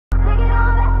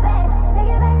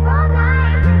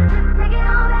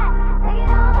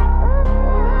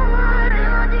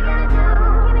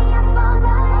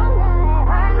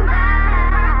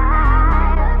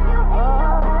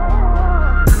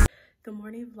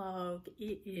vlog.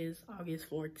 It is August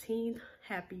 14th.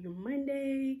 Happy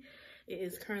Monday. It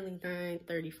is currently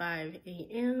 9:35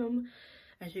 a.m.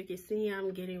 As you can see,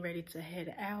 I'm getting ready to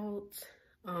head out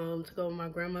to go with my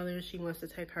grandmother. She wants to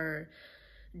take her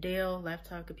Dell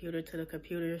laptop computer to the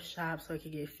computer shop so it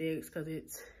can get fixed because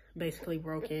it's basically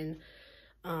broken.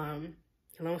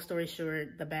 Long story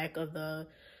short, the back of the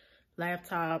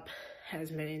laptop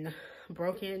has been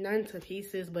broken, not into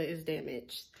pieces, but it's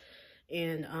damaged.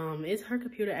 And it's her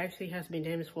computer actually has been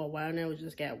damaged for a while now. It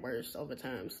just got worse over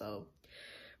time. So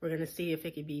we're gonna see if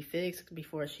it can be fixed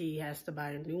before she has to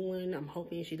buy a new one. I'm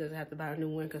hoping she doesn't have to buy a new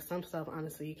one because some stuff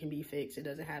honestly can be fixed. It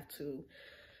doesn't have to,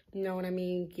 you know what I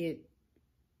mean, get,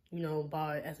 you know,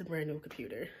 bought as a brand new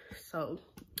computer. So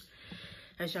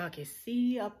as y'all can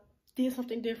see, I did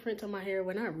something different to my hair.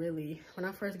 Well, not really. When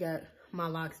I first got my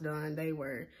locks done, they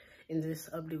were in this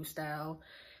updo style.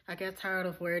 I got tired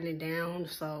of wearing it down,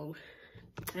 so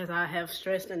as I have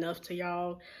stressed enough to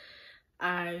y'all,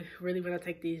 I really want to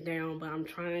take these down, but I'm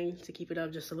trying to keep it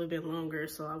up just a little bit longer.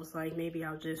 So I was like, maybe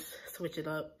I'll just switch it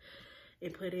up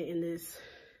and put it in this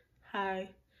high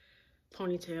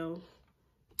ponytail.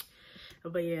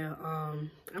 But yeah,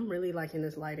 I'm really liking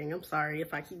this lighting. I'm sorry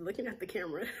if I keep looking at the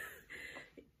camera.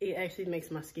 It actually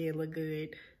makes my skin look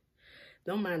good.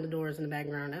 Don't mind the doors in the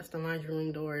background. That's the laundry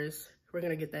room doors. We're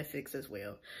gonna get that fixed as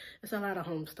well. It's a lot of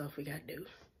home stuff we gotta do.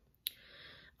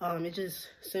 It just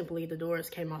simply, the doors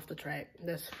came off the track.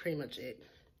 That's pretty much it.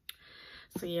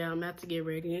 So yeah, I'm about to get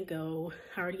ready and go.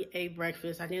 I already ate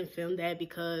breakfast. I didn't film that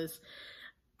because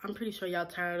I'm pretty sure y'all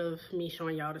tired of me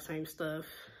showing y'all the same stuff,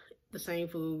 the same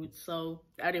food. So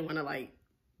I didn't want to like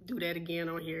do that again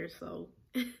on here. So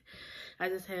I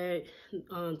just had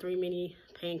 3 mini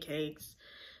pancakes,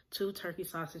 2 turkey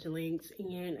sausage links,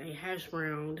 and a hash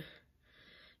brown,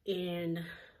 and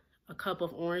a cup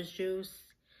of orange juice,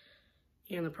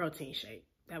 and a protein shake.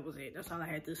 That was it. That's all I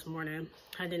had this morning.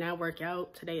 I did not work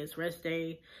out. Today is rest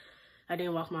day. I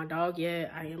didn't walk my dog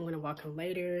yet. I am going to walk him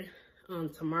later.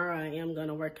 Tomorrow I am going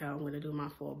to work out. I'm going to do my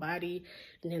full body,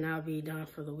 and then I'll be done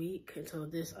for the week until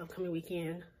this upcoming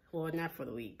weekend. Well, not for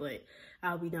the week, but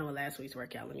I'll be done with last week's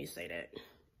workout. Let me say that.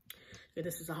 But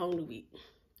this is a whole new week.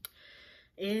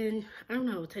 And I don't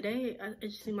know, today it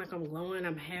just seems like I'm glowing.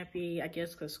 I'm happy, I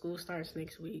guess, because school starts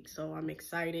next week. So I'm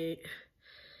excited.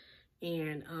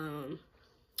 And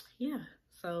yeah,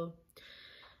 so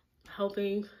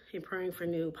hoping and praying for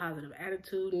new positive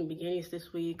attitude and beginnings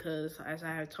this week, because as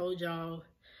I have told y'all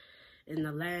in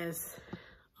the last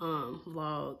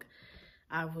vlog,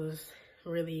 I was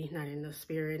really not in the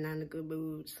spirit, not in a good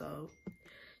mood. So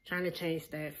trying to change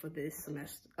that for this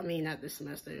semester. I mean, not this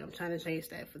semester. I'm trying to change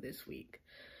that for this week.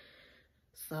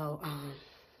 So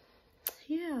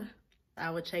yeah,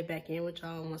 I will check back in with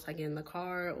y'all once I get in the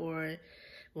car or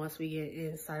once we get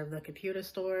inside of the computer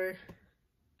store.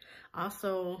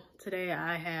 Also, today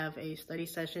I have a study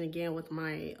session again with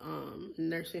my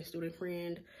nursing student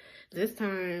friend. This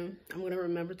time, I'm going to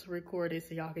remember to record it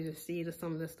so y'all can just see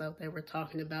some of the stuff that we're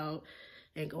talking about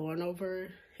and going over.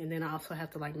 And then I also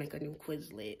have to like make a new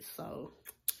Quizlet. So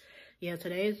yeah,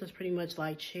 today is just pretty much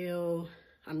like chill.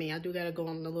 I mean, I do got to go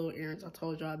on the little errands I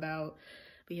told y'all about.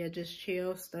 But yeah, just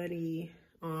chill, study.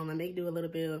 I may do a little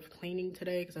bit of cleaning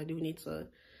today because I do need to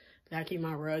vacuum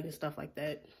my rug and stuff like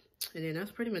that. And then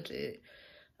that's pretty much it.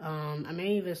 I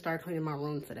may even start cleaning my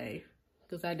room today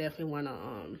because I definitely want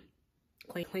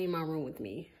to clean my room with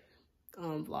me,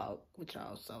 vlog with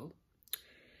y'all. So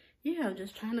yeah, I'm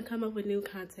just trying to come up with new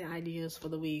content ideas for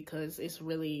the week because it's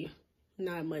really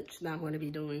not much that I'm going to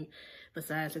be doing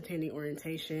besides attending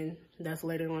orientation. That's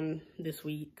later on this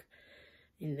week.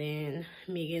 And then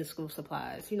me getting school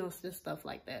supplies, you know, just stuff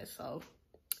like that. So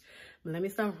let me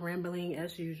stop rambling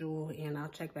as usual, and I'll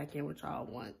check back in with y'all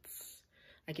once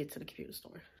I get to the computer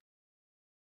store.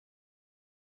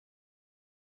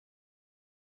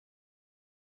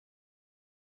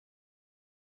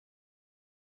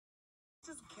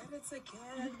 Just get it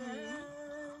together.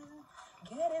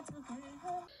 Get it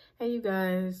together. Hey, you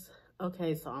guys.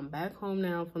 Okay, so I'm back home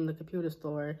now from the computer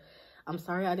store. I'm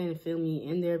sorry I didn't film me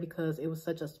in there because it was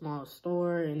such a small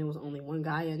store and there was only one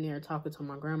guy in there talking to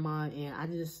my grandma, and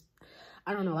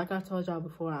I don't know, like I told y'all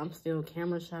before, I'm still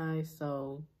camera shy,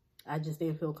 so I just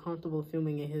didn't feel comfortable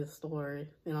filming in his store,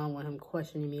 and I don't want him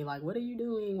questioning me like, what are you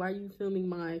doing? Why are you filming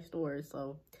my store?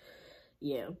 So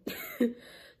yeah.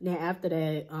 Then after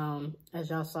that, as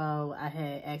y'all saw, I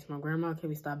had asked my grandma, can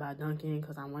we stop by Dunkin'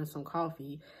 because I wanted some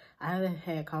coffee. I haven't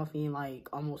had coffee in like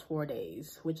almost 4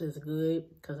 days, which is good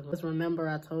because remember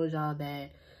I told y'all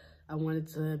that I wanted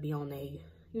to be on a,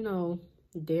 you know,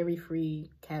 dairy-free,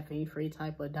 caffeine-free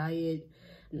type of diet,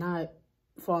 not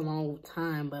for a long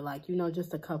time, but like, you know,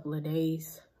 just a couple of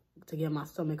days to give my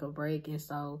stomach a break. And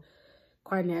so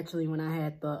quite naturally, when I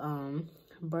had the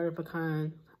butter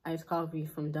pecan iced coffee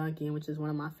from Dunkin', which is one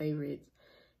of my favorites,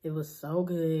 it was so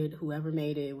good. Whoever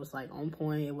made it, it was like on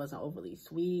point. It wasn't overly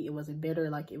sweet. It wasn't bitter.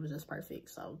 Like, it was just perfect.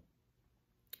 So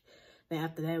then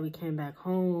after that, we came back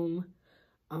home.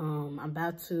 I'm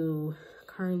about to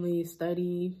currently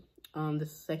study the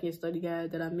second study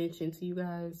guide that I mentioned to you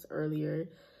guys earlier.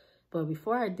 But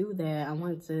before I do that, I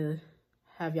wanted to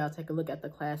have y'all take a look at the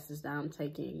classes that I'm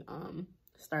taking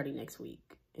starting next week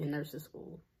in nursing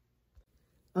school.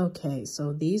 Okay,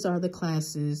 so these are the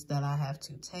classes that I have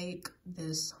to take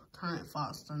this current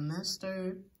fall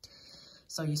semester.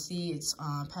 So you see it's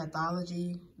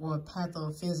pathology, or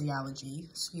pathophysiology,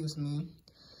 excuse me,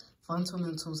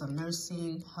 fundamentals of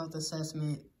nursing, health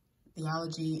assessment,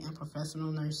 theology, and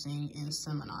professional nursing, and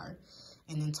seminar.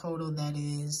 And in total, that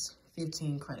is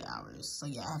 15 credit hours. So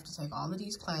yeah, I have to take all of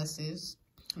these classes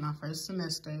in my first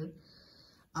semester.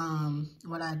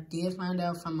 What I did find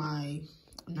out from my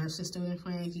nursing student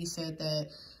friend, he said that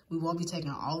we won't be taking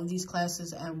all of these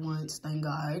classes at once, thank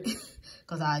God,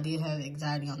 because I did have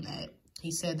anxiety on that.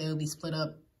 He said they will be split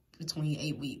up between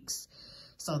 8 weeks.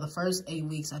 So the first 8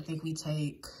 weeks, I think we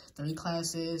take 3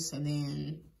 classes, and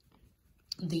then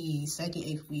the second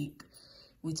 8th week,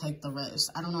 we take the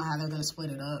rest. I don't know how they're going to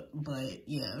split it up, but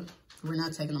yeah, we're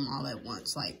not taking them all at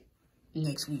once. Like,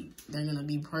 next week, they're going to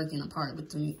be breaking apart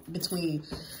between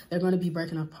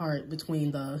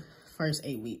the first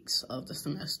 8 weeks of the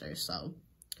semester. So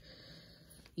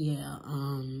yeah,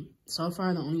 so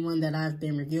far the only one that I've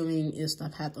been reviewing is the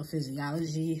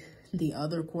pathophysiology. The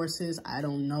other courses, I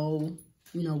don't know,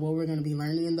 you know, what we're going to be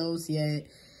learning in those yet.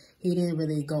 He didn't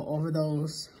really go over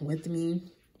those with me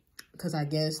because I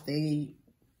guess they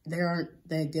aren't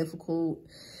that difficult.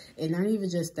 And not even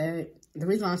just that. The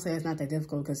reason I say it's not that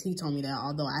difficult because he told me that,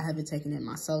 although I haven't taken it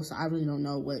myself, so I really don't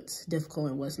know what's difficult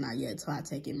and what's not yet until I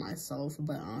take it myself.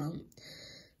 But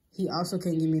he also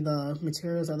couldn't give me the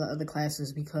materials of the other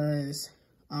classes because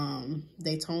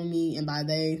they told me, and by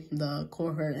they, the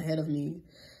cohort ahead of me,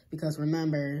 because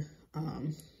remember,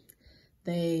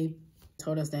 they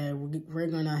told us that we're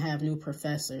going to have new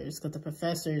professors because the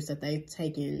professors that they've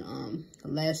taken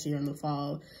last year in the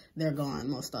fall, they're gone,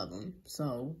 most of them.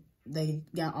 So they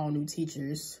got all new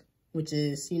teachers, which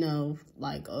is, you know,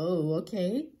 like, oh,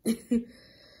 okay.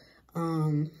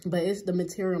 But it's the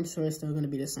material, I'm sure, is still going to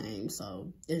be the same.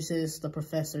 So it's just the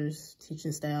professor's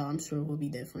teaching style, I'm sure, will be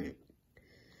different.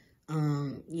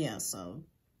 Yeah, so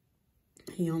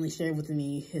he only shared with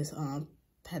me his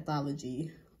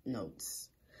pathology notes.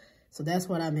 So that's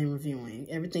what I've been reviewing.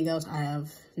 Everything else, I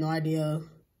have no idea,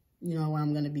 you know, what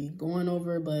I'm going to be going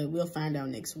over, but we'll find out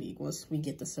next week once we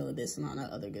get the syllabus and all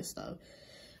that other good stuff.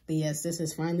 But yes, this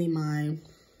is finally my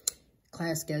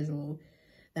class schedule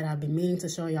that I've been meaning to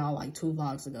show y'all like 2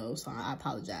 vlogs ago, so I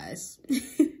apologize.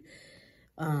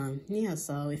 Yeah,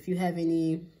 so if you have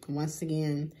any, once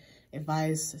again,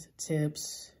 advice,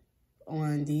 tips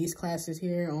on these classes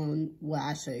here, on what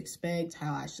I should expect,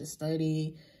 how I should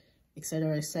study,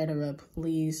 etc.,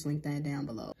 please link that down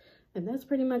below. And that's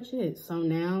pretty much it. So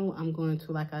now I'm going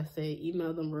to, like I said,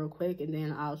 email them real quick, and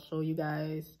then I'll show you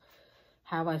guys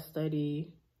how I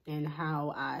study and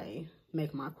how I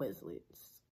make my Quizlets.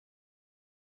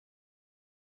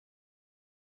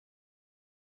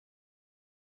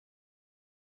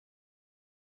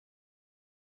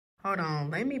 Hold on,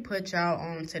 let me put y'all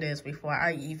on to this before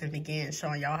I even begin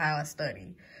showing y'all how I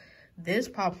study. This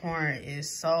popcorn is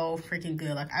so freaking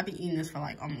good. Like, I've been eating this for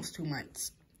like almost 2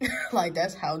 months. Like,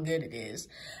 that's how good it is.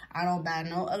 I don't buy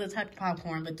no other type of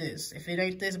popcorn but this. If it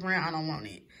ain't this brand, I don't want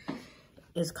it.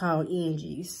 It's called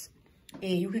Angie's.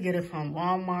 And you can get it from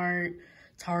Walmart,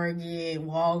 Target,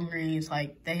 Walgreens.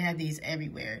 Like, they have these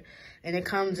everywhere. And it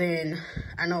comes in,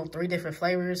 I know, 3 different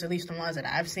flavors, at least the ones that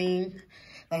I've seen.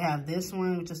 They have this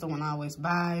one, which is the one I always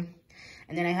buy.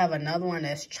 And then they have another one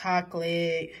that's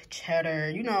chocolate, cheddar.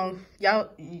 You know, y'all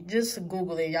just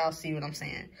Google it. Y'all see what I'm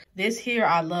saying. This here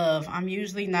I love. I'm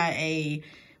usually not a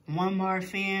Walmart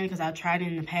fan because I tried it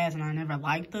in the past and I never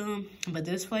liked them. But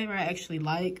this flavor I actually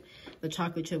like, the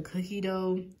chocolate chip cookie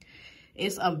dough.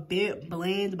 It's a bit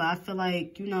bland, but I feel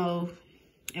like, you know,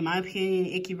 in my opinion,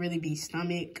 it could really be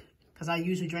stomach because I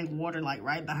usually drink water like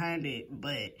right behind it.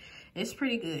 But it's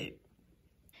pretty good.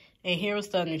 And here's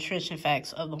the nutrition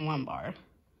facts of the 1 bar.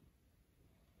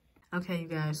 Okay, you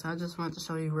guys, so I just wanted to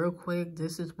show you real quick.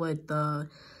 This is what the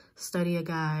study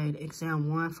guide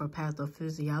exam 1 for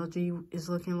pathophysiology is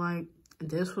looking like.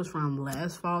 This was from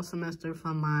last fall semester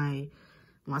from my,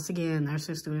 once again,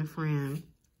 nursing student friend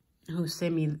who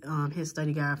sent me his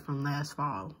study guide from last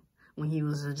fall when he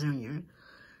was a junior.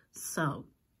 So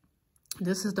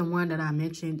this is the one that I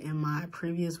mentioned in my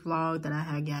previous vlog that I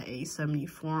had got a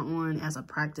 74 on as a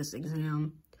practice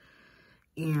exam.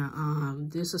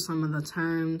 And this is some of the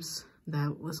terms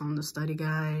that was on the study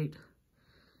guide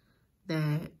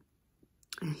that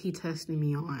he tested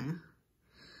me on.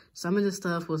 Some of this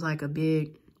stuff was like a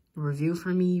big review for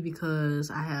me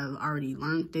because I have already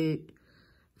learned it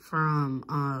from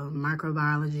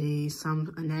microbiology,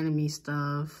 some anatomy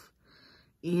stuff,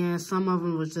 and some of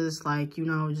them was just like, you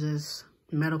know, just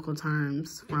medical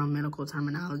terms from medical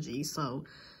terminology. So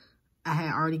I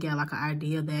had already got like an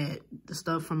idea that the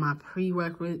stuff from my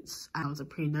prerequisites, I was a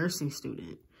pre-nursing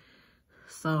student.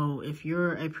 So if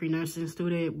you're a pre-nursing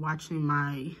student watching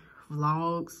my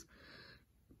vlogs,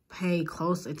 pay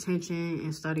close attention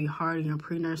and study hard in your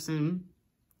pre-nursing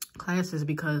classes,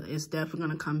 because it's definitely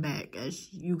going to come back.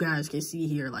 As you guys can see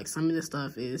here, like some of this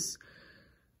stuff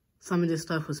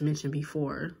was mentioned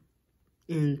before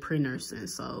in pre-nursing.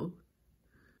 So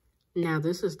now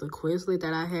this is the Quizlet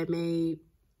that I had made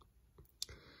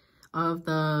of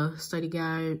the study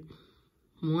guide.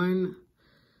 One,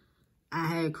 I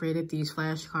had created these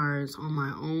flashcards on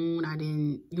my own. I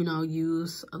didn't, you know,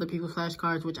 use other people's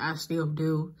flashcards, which I still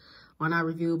do when I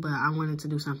review, but I wanted to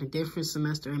do something different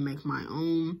semester and make my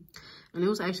own. And it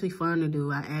was actually fun to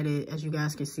do. I added, as you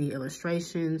guys can see,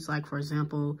 illustrations. Like, for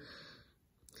example,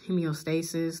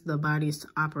 homeostasis, the body's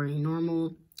operating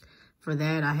normal. For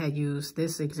that, I had used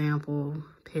this example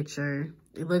picture.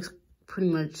 It looks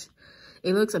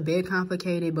it looks a bit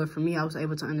complicated, but for me, I was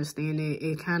able to understand it.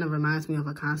 It kind of reminds me of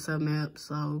a concept map,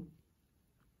 so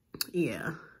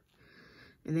yeah.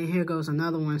 And then here goes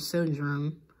another one,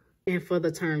 syndrome. And for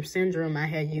the term syndrome, I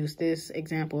had used this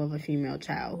example of a female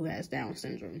child who has Down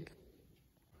syndrome.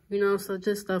 You know, so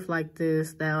just stuff like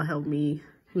this, that'll help me,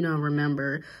 you know,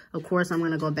 remember. Of course, I'm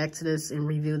going to go back to this and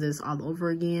review this all over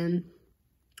again.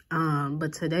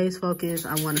 But today's focus,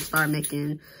 I want to start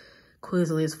making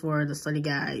Quizlets for the study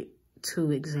guide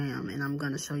 2 exam, and I'm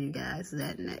going to show you guys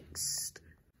that next.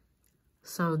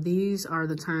 So these are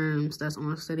the terms that's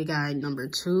on study guide number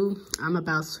 2. I'm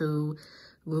about to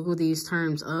Google these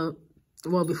terms up.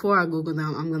 Well, before I Google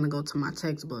them, I'm going to go to my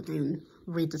textbook and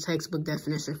read the textbook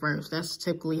definition first. That's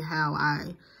typically how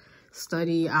I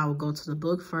study. I will go to the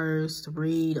book first,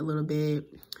 read a little bit,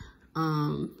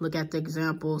 look at the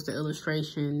examples, the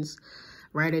illustrations,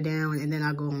 write it down, and then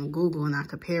I go on Google and I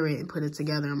compare it and put it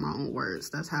together in my own words.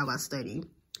 That's how I study.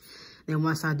 Then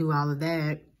once I do all of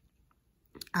that,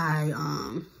 I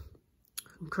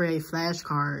create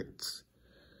flashcards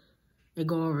and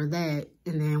go over that.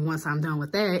 And then once I'm done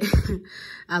with that,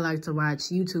 I like to watch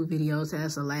YouTube videos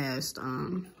as a last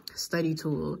study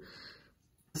tool.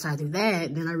 Once I do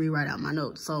that, then I rewrite out my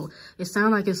notes. So it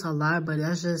sounds like it's a lot, but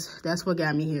that's what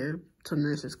got me here to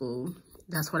nursing school.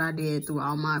 That's what I did through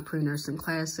all my pre-nursing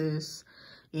classes.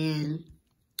 And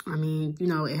I mean, you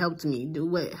know, it helped me. Do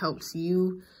what helps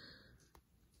you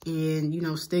and, you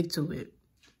know, stick to it.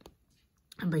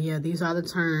 But yeah, these are the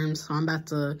terms. So I'm about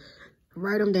to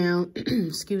write them down,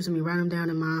 excuse me, write them down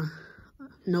in my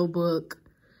notebook,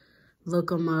 look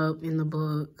them up in the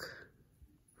book,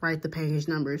 write the page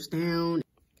numbers down.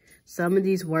 Some of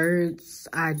these words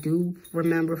I do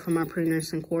remember from my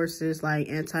pre-nursing courses, like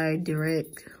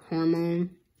anti-direct hormone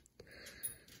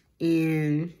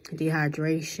and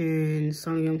dehydration,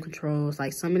 sodium controls,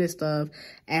 like some of this stuff,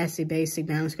 acid-basic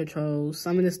balance controls.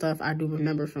 Some of this stuff I do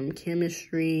remember from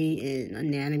chemistry and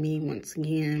anatomy once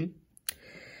again.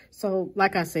 So,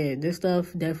 like I said, this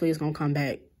stuff definitely is going to come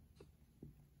back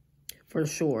for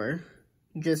sure.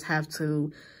 You just have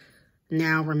to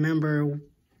now remember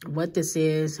what this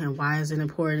is and why is it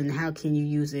important and how can you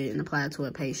use it and apply it to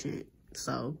a patient.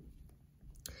 So,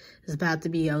 it's about to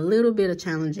be a little bit of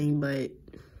challenging, but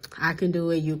I can do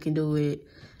it, you can do it,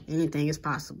 anything is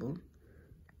possible.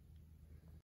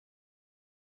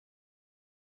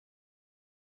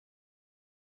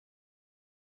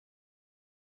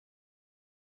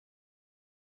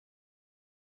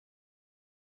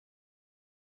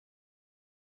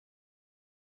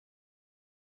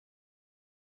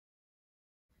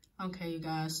 Okay, you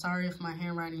guys, sorry if my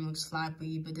handwriting looks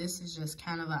sloppy, but this is just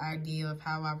kind of an idea of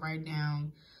how I write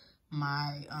down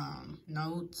my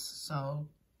notes. So,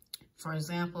 for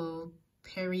example,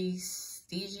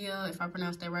 paresthesia, if I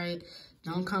pronounce that right,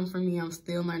 don't come for me. I'm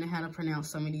still learning how to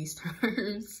pronounce some of these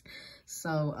terms.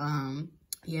 So,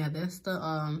 yeah, that's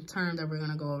the term that we're going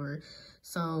to go over.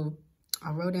 So, I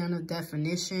wrote down a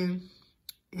definition,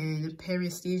 and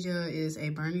paresthesia is a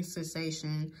burning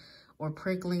sensation or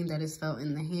prickling that is felt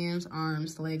in the hands,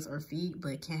 arms, legs, or feet,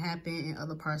 but can happen in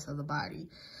other parts of the body.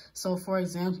 So for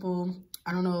example,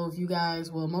 I don't know if you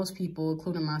guys, well, most people,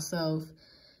 including myself,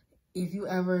 if you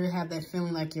ever have that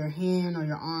feeling like your hand or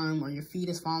your arm or your feet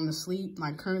is falling asleep,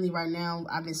 like currently right now,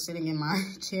 I've been sitting in my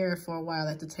chair for a while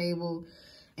at the table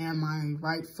and my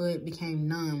right foot became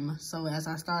numb. So as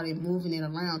I started moving it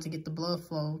around to get the blood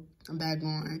flow back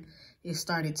going, it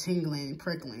started tingling and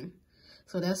prickling.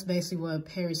 So that's basically what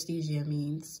paresthesia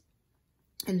means.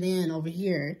 And then over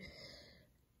here,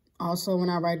 also when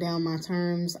I write down my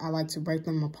terms, I like to break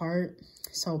them apart.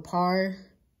 So par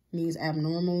means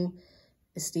abnormal.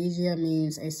 Esthesia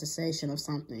means a cessation of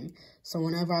something. So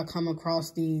whenever I come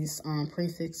across these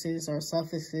prefixes or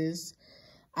suffixes,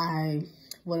 I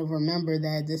will remember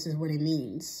that this is what it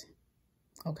means.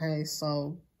 Okay,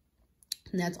 so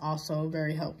that's also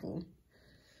very helpful.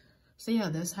 So yeah,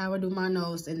 that's how I do my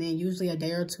notes. And then usually a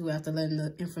day or two after letting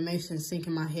the information sink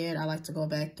in my head, I like to go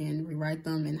back and rewrite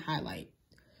them and highlight.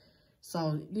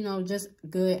 So, you know, just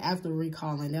good after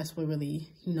recalling. That's what really,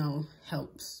 you know,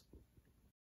 helps.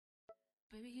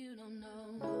 Baby, you don't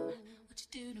know what you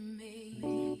do to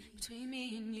me. Between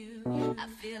me and you, I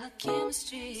feel a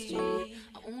chemistry.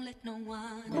 I won't let no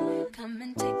one come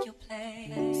and take your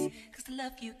place. Cause the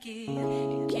love you give,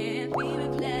 it can't be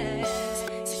replaced.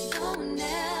 So no one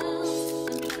else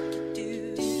can like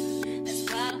you do. That's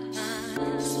why I don't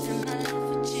mind. Spend my life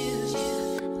with you.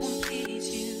 I wanna please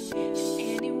you in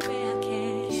any way I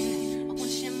can. I wanna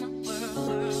share my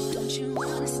world. Don't you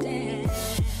understand?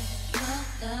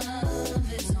 Your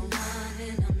love is no one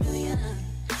in a million.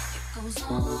 It goes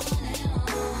on and on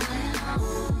and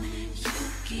on.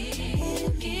 You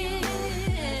give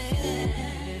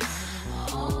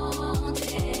all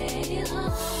day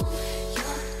long.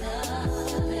 Your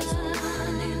love is no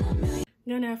one in a million.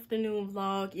 Good afternoon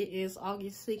vlog. It is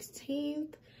August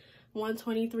 16th,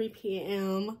 1:23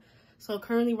 p.m. So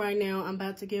currently right now I'm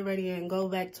about to get ready and go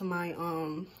back to my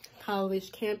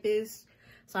college campus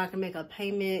so I can make a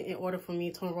payment in order for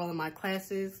me to enroll in my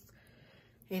classes.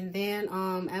 And then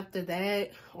after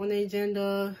that, on the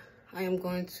agenda, I am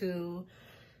going to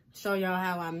show y'all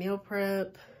how I meal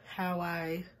prep, how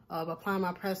I apply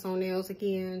my press-on nails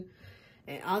again,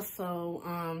 and also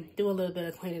do a little bit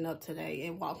of cleaning up today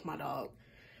and walk my dog.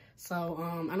 So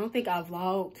I don't think I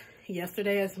vlogged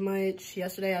yesterday as much.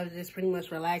 Yesterday I was just pretty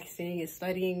much relaxing and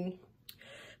studying,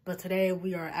 but today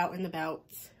we are out and about.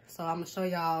 So I'm gonna show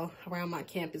y'all around my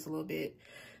campus a little bit.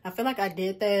 I feel like I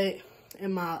did that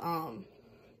in my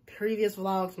previous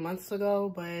vlogs months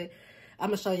ago, but I'm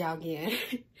gonna show y'all again.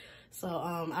 So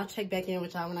I'll check back in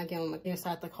with y'all when I get on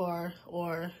inside the car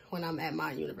or when I'm at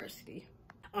my university.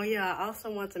 Oh yeah, I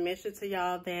also want to mention to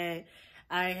y'all that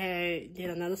I did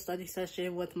another study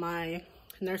session with my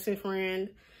nursing friend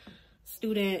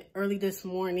student early this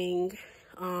morning,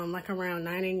 like around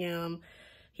 9 a.m.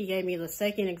 He gave me the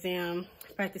second exam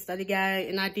practice study guide,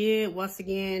 and I did once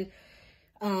again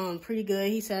pretty good.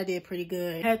 He said I did pretty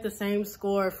good. I had the same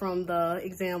score from the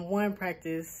exam 1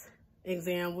 practice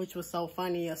exam, which was so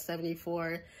funny, a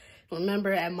 74.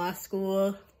 Remember at my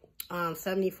school,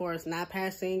 74 is not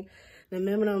passing. The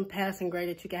minimum passing grade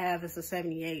that you can have is a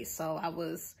 78. So I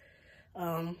was,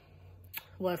 4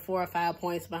 or 5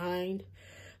 points behind.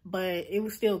 But it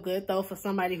was still good though for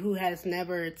somebody who has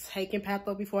never taken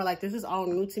patho before. Like, this is all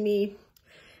new to me.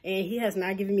 And he has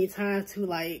not given me time to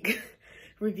like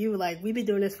review. Like, we've been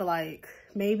doing this for like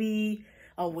maybe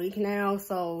a week now.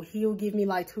 So he'll give me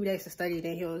like 2 days to study,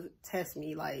 then he'll test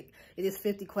me. Like, it is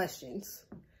 50 questions.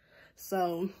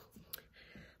 So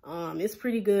it's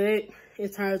pretty good in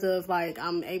terms of like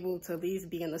I'm able to at least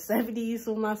be in the 70s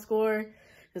with my score,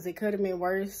 because it could have been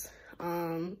worse.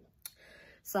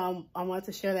 So I wanted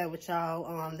to share that with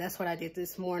y'all. That's what I did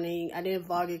this morning. I didn't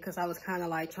vlog it because I was kind of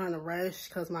like trying to rush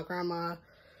because my grandma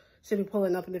should be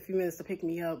pulling up in a few minutes to pick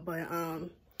me up. But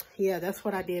yeah, that's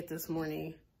what I did this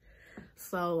morning.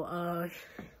 So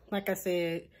like I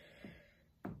said,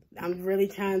 I'm really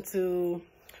trying to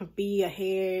be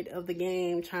ahead of the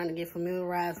game, trying to get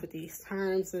familiarized with these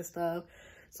terms and stuff.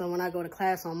 So when I go to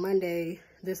class on Monday,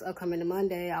 this upcoming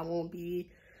Monday, I won't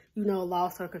be, you know,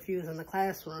 lost or confused in the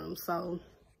classroom. So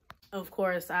of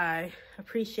course I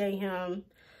appreciate him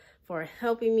for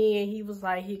helping me, and he was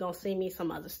like he gonna send me some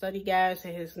other study guides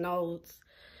and his notes.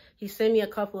 He sent me a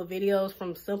couple of videos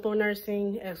from Simple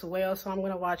Nursing as well, so I'm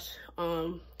gonna watch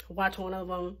one of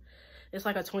them. It's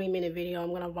like a 20-minute video.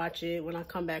 I'm gonna watch it when I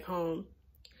come back home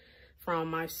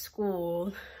from my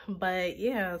school. But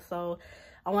yeah, so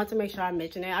I want to make sure I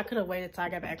mention that. I could have waited till I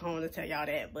got back home to tell y'all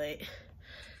that, but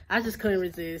I just couldn't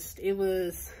resist. It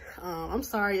was I'm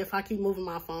sorry if I keep moving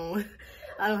my phone.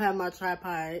 I don't have my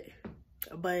tripod.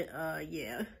 But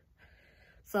yeah.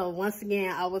 So once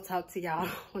again, I will talk to y'all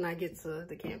when I get to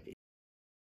the campus.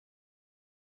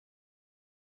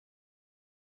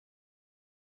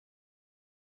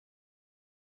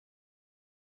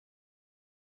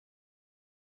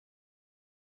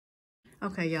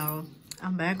 Okay, y'all,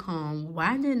 I'm back home.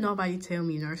 Why didn't nobody tell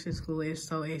me nursing school is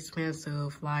so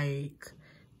expensive? Like,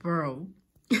 bro,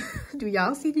 do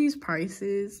y'all see these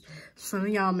prices? Some of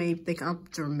y'all may think I'm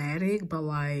dramatic, but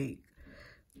like,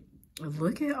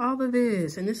 look at all of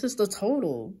this. And this is the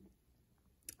total.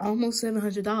 Almost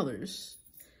 $700.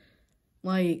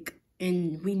 Like,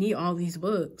 and we need all these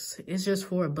books. It's just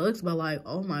 4 books, but like,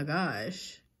 oh my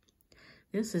gosh.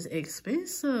 This is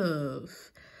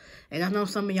expensive. And I know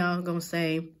some of y'all gonna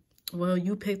say, well,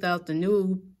 you picked out the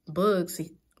new books.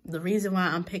 The reason why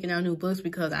I'm picking out new books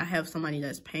because I have somebody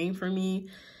that's paying for me.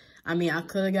 I mean, I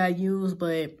could have got used,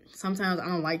 but sometimes I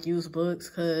don't like used books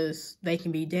because they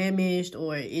can be damaged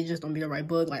or it just don't be the right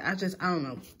book. Like, I don't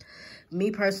know.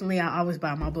 Me personally, I always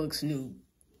buy my books new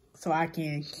so I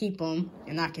can keep them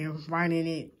and I can write in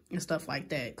it and stuff like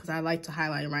that because I like to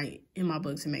highlight and write in my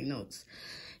books and make notes.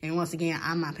 And once again,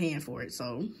 I'm not paying for it,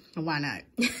 so why not?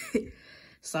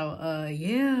 So,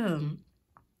 yeah,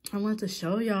 I want to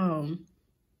show y'all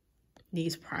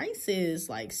these prices.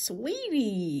 Like,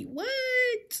 sweetie,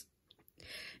 what?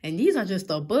 And these are just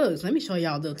the books. Let me show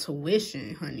y'all the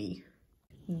tuition, honey.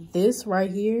 This right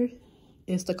here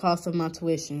is the cost of my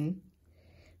tuition.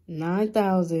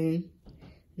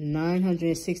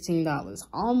 $9,916,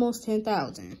 almost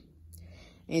 $10,000.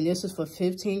 And this is for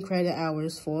 15 credit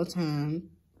hours full time.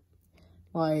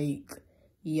 Like,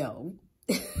 yo.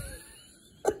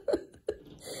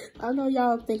 I know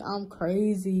y'all think I'm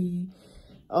crazy.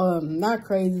 Not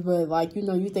crazy, but like, you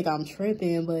know, you think I'm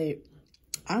tripping, but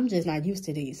I'm just not used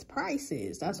to these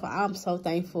prices. That's why I'm so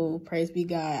thankful. Praise be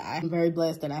God. I'm very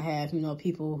blessed that I have, you know,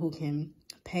 people who can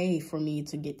pay for me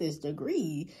to get this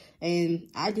degree. And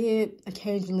I did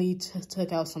occasionally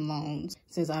took out some loans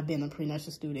since I've been a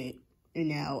pre-nursing student and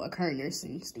now a current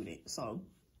nursing student. So,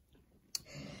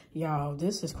 y'all,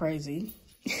 this is crazy.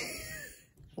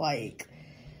 Like,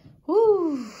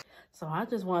 whoo. So I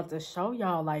just wanted to show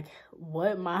y'all like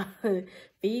what my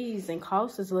fees and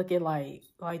costs is looking like.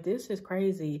 Like, this is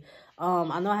crazy.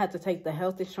 I know I had to take the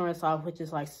health insurance off, which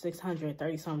is like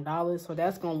 $630-something. So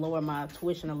that's gonna lower my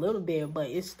tuition a little bit, but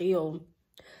it's still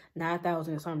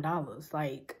 $9,000-something.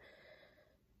 Like,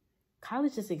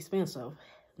 college is expensive.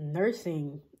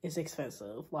 Nursing is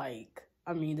expensive. Like,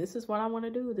 I mean, this is what I want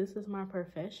to do. This is my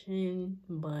profession,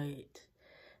 but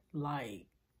like,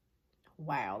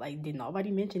 wow, like, did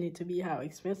nobody mention it to me how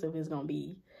expensive it's gonna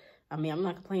be? I mean, I'm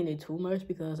not complaining too much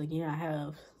because, again, I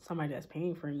have somebody that's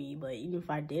paying for me, but even if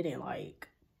I didn't, like,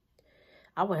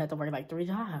 I would have to work like 3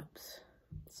 jobs.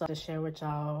 So to share with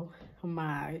y'all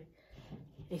my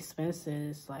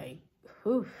expenses, like,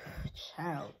 whew,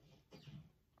 child,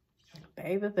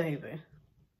 baby.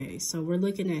 Okay, so we're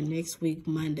looking at next week,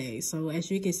 Monday. So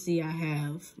as you can see, I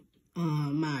have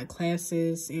my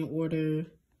classes in order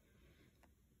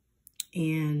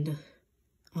and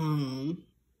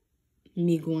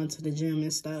me going to the gym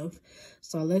and stuff.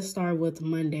 So let's start with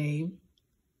Monday,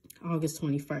 August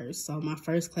 21st. So my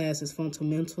first class is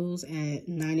fundamentals at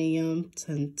 9 a.m.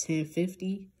 to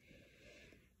 10:50.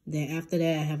 Then after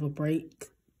that, I have a break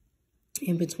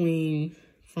in between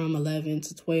from 11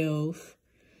 to 12.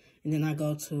 And then I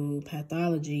go to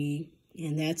pathology,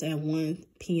 and that's at 1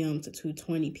 p.m. to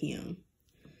 2:20 p.m.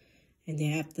 And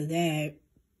then after that,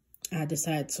 I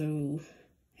decide to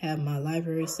have my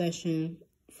library session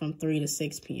from 3 to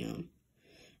 6 p.m.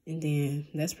 And then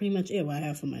that's pretty much it, what I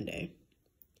have for Monday.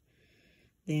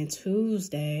 Then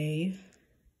Tuesday,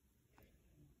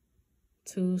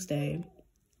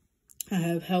 I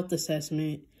have health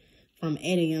assessment from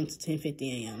 8 a.m. to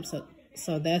 10:50 a.m.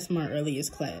 So that's my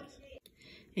earliest class.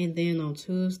 And then on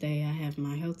Tuesday, I have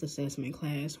my health assessment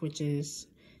class, which is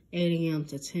 8 a.m.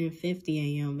 to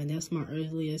 10:50 a.m. And that's my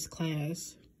earliest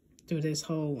class through this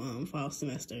whole fall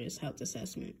semester is health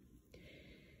assessment.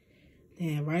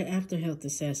 Then right after health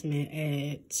assessment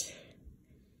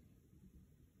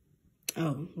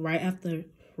right after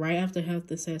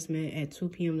health assessment at 2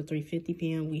 p.m. to 3:50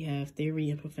 p.m. we have theory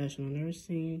and professional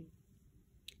nursing.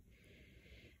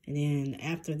 And then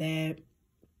after that,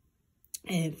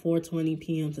 at 4:20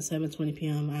 p.m. to 7:20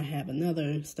 p.m. I have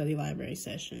another study library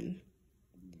session.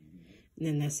 And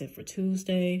then that's it for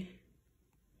Tuesday.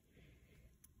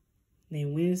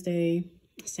 Then Wednesday,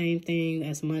 same thing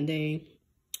as Monday,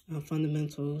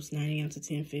 fundamentals, 9 a.m. to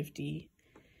 10:50.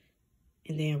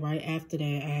 And then right after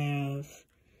that, I have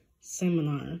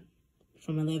seminar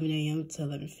from 11 a.m. to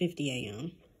 11:50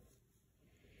 a.m.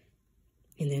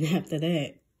 And then after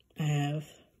that, I have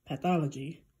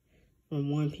pathology from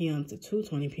 1 p.m. to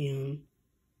 2:20 p.m.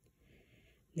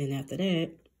 Then after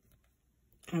that,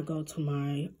 I go to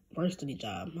my work study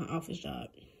job, my office job.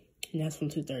 And that's from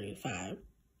 2:30 to 5.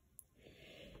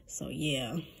 So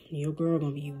yeah, your girl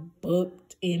gonna be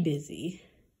booked and busy.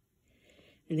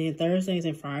 And then Thursdays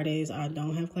and Fridays, I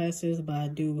don't have classes, but I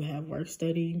do have work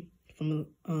study from,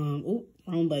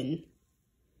 wrong button.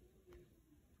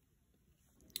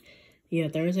 Yeah,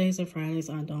 Thursdays and Fridays,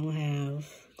 I don't have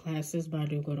classes, but I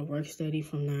do go to work study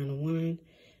from 9 to 1.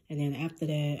 And then after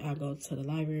that, I go to the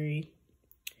library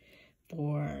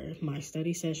for my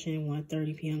study session,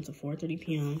 1:30 p.m. to 4:30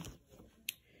 p.m.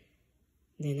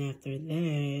 Then after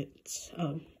that, I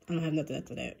don't have nothing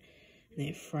after that. And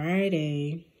then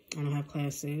Friday, I don't have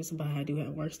classes, but I do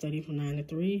have work study from 9 to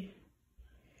 3.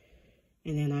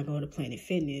 And then I go to Planet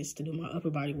Fitness to do my upper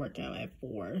body workout at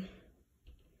 4.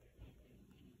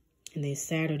 And then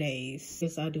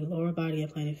Saturdays, I do lower body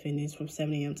at Planet Fitness from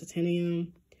 7 a.m. to 10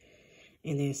 a.m.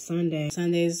 And then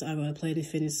Sundays, I go to Planet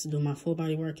Fitness to do my full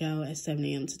body workout at 7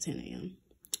 a.m. to 10 a.m.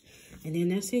 And then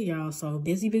that's it, y'all. So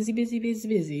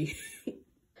busy.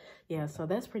 Yeah, so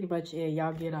that's pretty much it.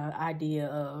 Y'all get an idea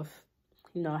of,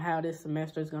 you know, how this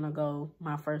semester is going to go,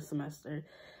 my first semester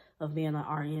of being an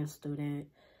RN student.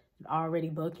 Already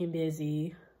booking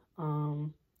busy.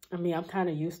 I mean, I'm kind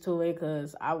of used to it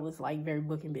because I was, like, very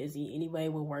booking busy anyway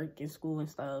with work and school and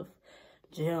stuff.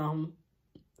 Gym,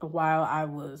 while I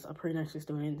was a pre-nursing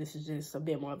student, this is just a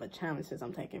bit more of a challenge since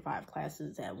I'm taking 5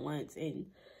 classes at once and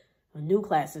new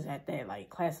classes at that, like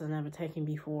classes I've never taken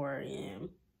before. And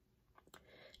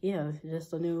yeah,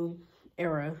 just a new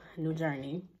era, new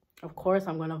journey. Of course,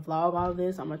 I'm going to vlog all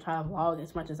this. I'm going to try to vlog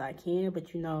as much as I can,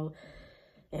 but you know,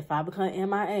 if I become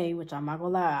MIA, which I'm not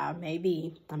gonna lie, I may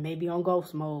be on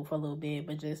ghost mode for a little bit,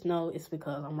 but just know it's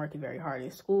because I'm working very hard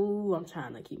in school. I'm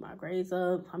trying to keep my grades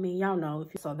up. I mean, y'all know.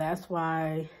 So that's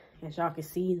why, as y'all can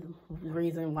see, the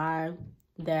reason why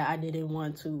that I didn't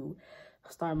want to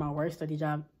start my work study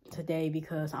job today,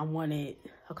 because I wanted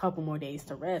a couple more days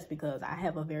to rest, because I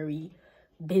have a very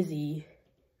busy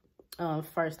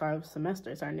first start of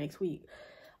semester, starting next week.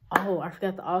 Oh, I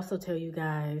forgot to also tell you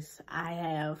guys, I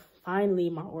have finally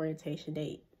my orientation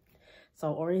date.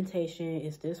 So orientation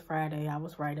is this Friday. I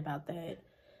was right about that.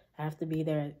 I have to be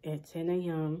there at 10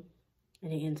 a.m.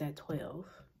 and it ends at 12.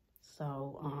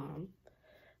 So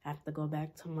I have to go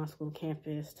back to my school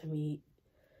campus to meet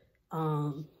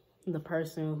the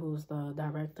person who's the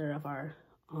director of our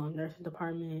nursing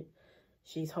department.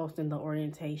 She's hosting the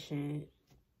orientation.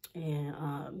 And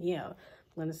yeah, I'm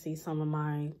going to see some of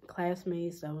my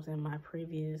classmates that was in my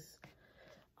previous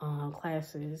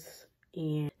classes,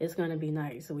 and it's going to be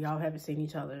nice. So we all haven't seen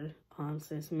each other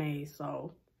since May,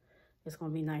 so it's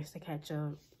going to be nice to catch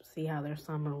up, see how their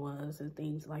summer was and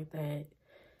things like that.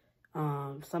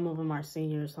 Some of them are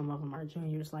seniors, some of them are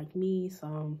juniors like me.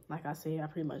 So like I said, I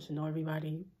pretty much know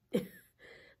everybody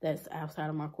that's outside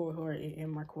of my cohort and in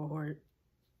my cohort.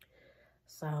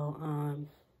 So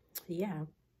yeah.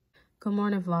 Good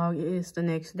morning, vlog. It is the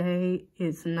next day.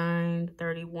 It's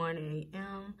 9:31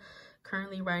 a.m.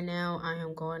 Currently, right now, I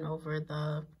am going over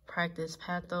the practice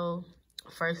patho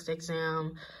first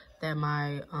exam that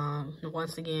my,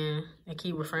 once again, I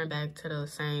keep referring back to the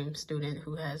same student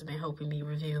who has been helping me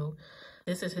review.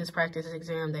 This is his practice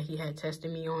exam that he had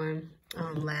tested me on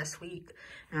last week.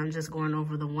 And I'm just going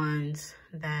over the ones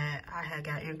that I had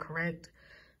got incorrect,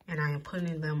 and I am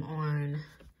putting them on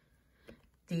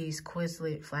these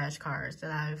Quizlet flashcards that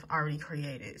I've already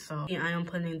created. So yeah, I am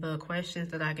putting the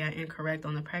questions that I got incorrect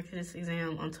on the practice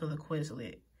exam onto the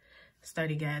Quizlet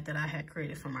study guide that I had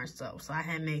created for myself. So I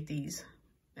had made these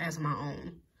as my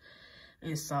own.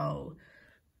 And so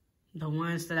the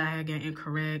ones that I had got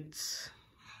incorrect,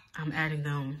 I'm adding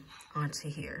them onto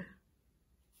here.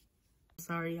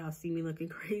 Sorry, y'all see me looking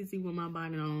crazy with my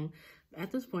bonnet on.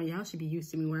 At this point, y'all should be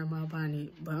used to me wearing my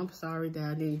bonnet, but I'm sorry that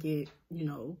I didn't get, you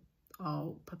know,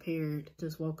 all prepared.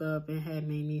 Just woke up and had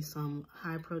made me some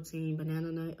high protein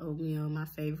banana nut oatmeal, my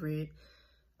favorite,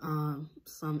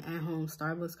 some at-home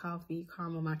Starbucks coffee,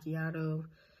 caramel macchiato,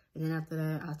 and then after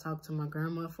that I talked to my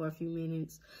grandma for a few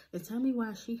minutes. And tell me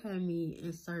why she had me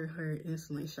insert her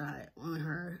insulin shot on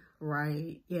her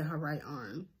right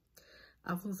arm.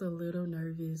 I was a little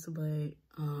nervous, but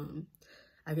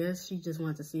I guess she just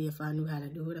wanted to see if I knew how to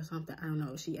do it or something. I don't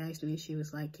know. She asked me, she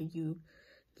was like, "Could you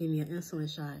give me an insulin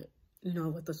shot, you know,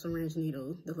 with the syringe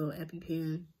needle, the little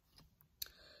EpiPen?"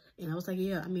 And I was like,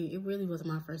 yeah. I mean, it really was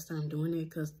my first time doing it,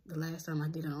 because the last time I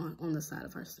did it on the side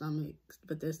of her stomach,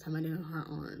 but this time I did it on her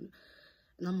arm.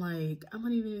 And I'm like, I'm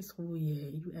not even in school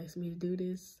yet. You asked me to do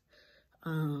this?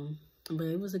 But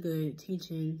it was a good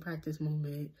teaching practice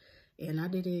moment. And I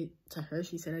did it to her.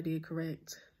 She said I did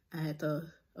correct. I had to,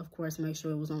 of course, make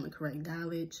sure it was on the correct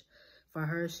dosage. For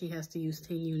her, she has to use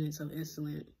 10 units of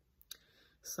insulin.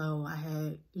 So I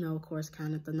had, you know, of course,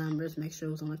 counted the numbers, make sure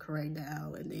it was on the correct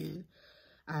dial. And then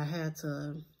I had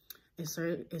to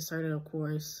insert it, of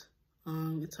course,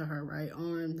 into her right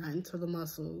arm, not into the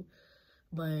muscle,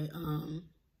 but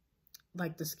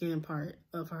like the skin part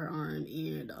of her arm.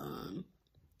 And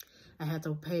I had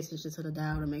to pay attention to the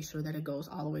dial to make sure that it goes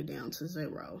all the way down to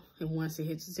 0. And once it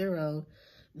hits 0,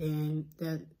 then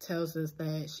that tells us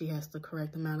that she has the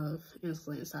correct amount of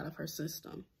insulin inside of her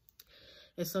system.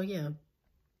 And so, yeah.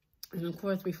 And of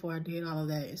course, before I did all of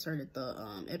that, inserted the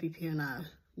EpiPen, I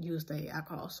used a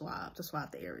alcohol swab to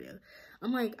swab the area.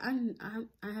 I'm like, I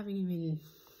haven't even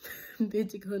been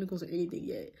to clinicals or anything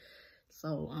yet.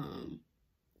 So,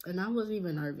 and I wasn't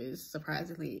even nervous,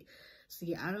 surprisingly.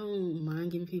 See, I don't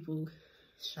mind giving people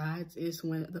shots. It's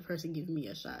when the person gives me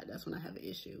a shot, that's when I have an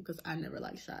issue, because I never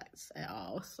like shots at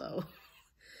all. So,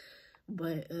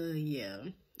 but yeah,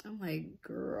 I'm like,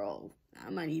 girl,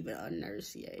 I'm not even a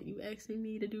nurse yet. You asking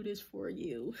me to do this for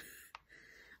you?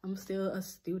 I'm still a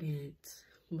student.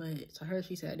 But to her,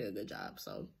 she said I did a good job.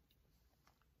 So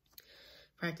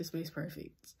practice makes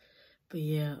perfect. But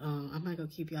yeah, I'm not gonna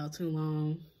keep y'all too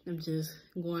long. I'm just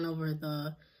going over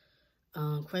the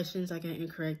questions I got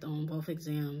incorrect on both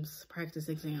exams, practice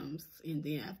exams, and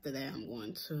then after that, I'm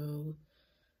going to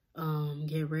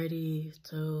get ready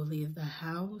to leave the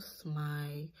house.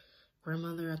 My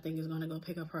grandmother, I think, is going to go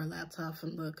pick up her laptop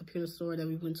from the computer store that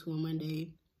we went to on Monday.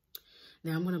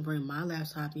 Now I'm going to bring my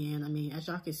laptop in. I mean, as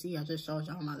y'all can see, I just showed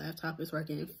y'all my laptop is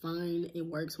working fine. It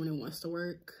works when it wants to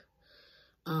work.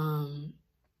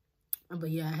 But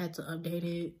yeah, I had to update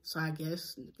it. So I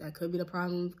guess that could be the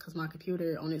problem, because my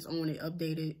computer on its own, it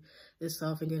updated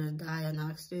itself and did a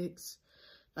diagnostics.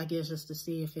 I guess just to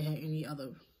see if it had any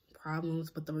other problems.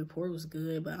 But the report was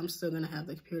good. But I'm still going to have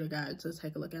the computer guy to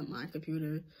take a look at my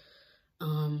computer.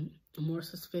 More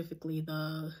specifically,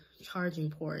 the charging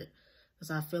port. Because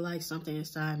I feel like something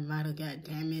inside might have got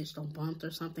damaged or bumped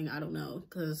or something. I don't know.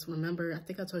 Because remember, I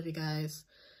think I told you guys,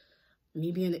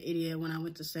 me being the idiot when I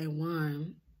went to say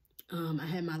one, I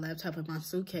had my laptop in my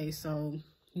suitcase. So,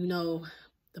 you know,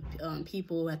 the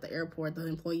people at the airport, the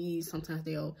employees, sometimes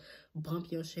they'll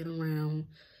bump your shit around,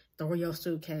 throw your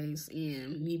suitcase.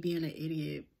 And me being an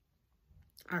idiot,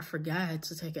 I forgot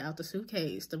to take it out the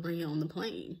suitcase to bring it on the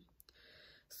plane.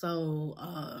 So,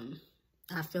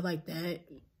 I feel like that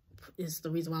is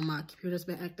the reason why my computer's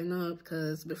been acting up,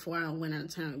 because before I went out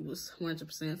of town, it was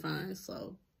 100% fine.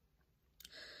 So,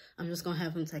 I'm just going to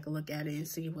have him take a look at it and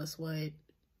see what's what.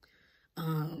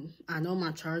 I know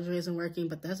my charger isn't working,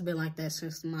 but that's been like that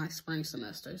since my spring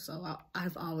semester. So,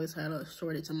 I've always had a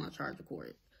shortage in my charger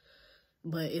cord.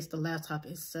 But it's the laptop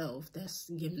itself that's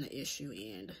giving the issue.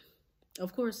 And,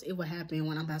 of course, it will happen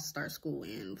when I'm about to start school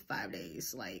in 5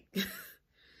 days. Like,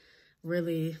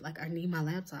 really, like, I need my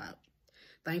laptop.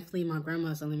 Thankfully, my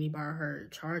grandma's letting me borrow her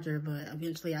charger, but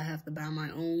eventually I have to buy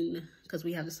my own, because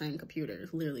we have the same computer,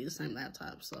 literally the same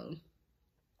laptop. So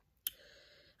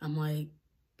I'm like,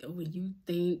 when you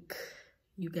think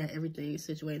you got everything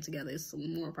situated together, it's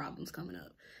some more problems coming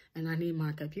up. And I need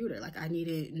my computer. Like, I need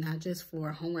it not just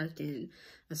for homework and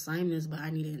assignments, but I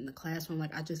need it in the classroom.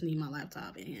 Like, I just need my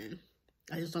laptop, and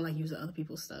I just don't like using other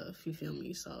people's stuff, you feel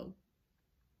me? So,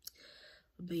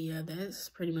 but yeah, that's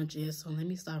pretty much it. So let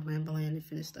me stop rambling and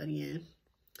finish studying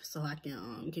so I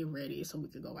can get ready so we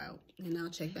could go out. And I'll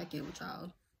check back in with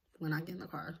y'all when I get in the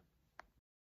car.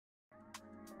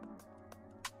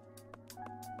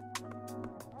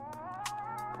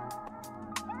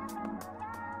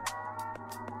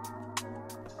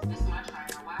 It's my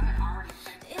charger. Why I already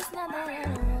it's not that.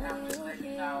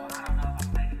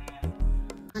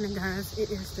 Morning, guys.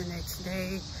 It is the next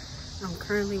day. I'm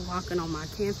currently walking on my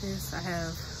campus. I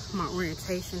have my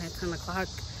orientation at 10 o'clock.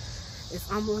 It's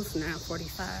almost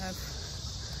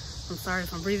 9:45. I'm sorry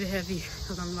if I'm breathing heavy,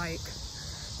 because I'm like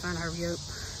trying to hurry up.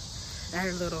 I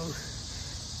had a little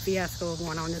fiasco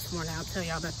going on this morning. I'll tell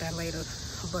y'all about that later.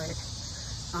 But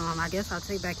I guess I'll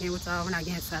check back in with y'all when I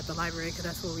get inside the library, because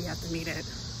that's where we have to meet at.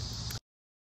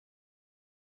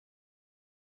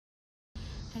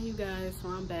 Hey you guys, so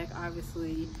I'm back.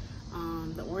 Obviously,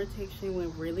 the orientation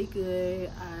went really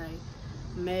good. I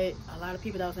met a lot of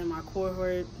people that was in my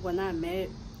cohort. Well, not met,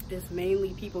 it's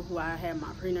mainly people who I had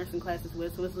my pre-nursing classes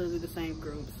with, so it's literally the same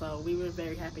group. So we were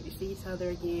very happy to see each other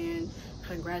again,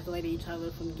 congratulated each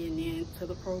other from getting into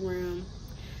the program.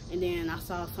 And then I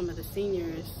saw some of the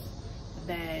seniors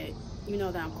that, you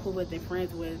know, that I'm cool with and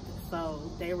friends with.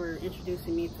 So they were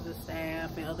introducing me to the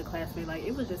staff and other classmates. Like,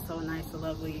 it was just so nice and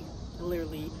lovely,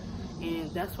 literally. And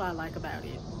that's what I like about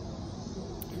it.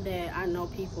 That I know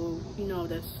people, you know,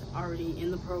 that's already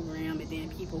in the program, and then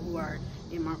people who are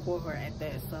in my cohort at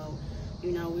that. So,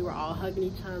 you know, we were all hugging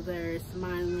each other,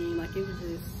 smiling. Like, it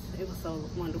was so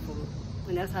wonderful.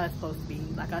 And that's how it's supposed to be.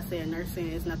 Like I said, nursing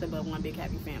is nothing but one big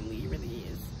happy family. It really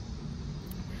is.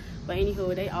 But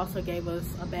anywho, they also gave us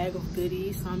a bag of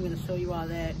goodies, so I'm going to show you all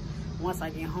that once I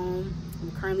get home.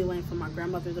 I'm currently waiting for my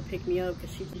grandmother to pick me up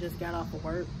because she just got off of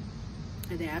work.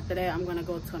 And then after that, I'm going to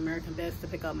go to American Best to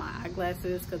pick up my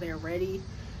eyeglasses because they're ready.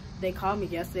 They called me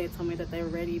yesterday and told me that they were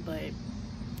ready, but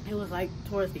it was like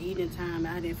towards the evening time and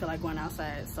I didn't feel like going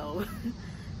outside. So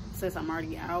since I'm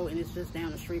already out and it's just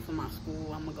down the street from my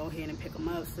school, I'm going to go ahead and pick them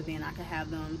up so then I can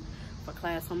have them for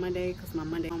class on Monday, because my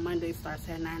Monday starts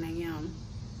at 9 a.m.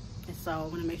 And so I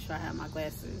want to make sure I have my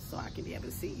glasses so I can be able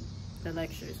to see the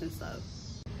lectures and stuff.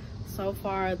 So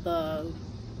far, the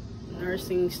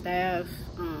nursing staff,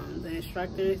 the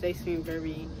instructors, they seem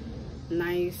very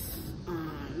nice,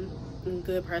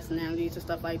 good personalities and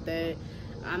stuff like that.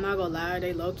 I'm not gonna lie,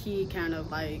 they low-key kind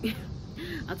of like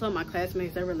I told my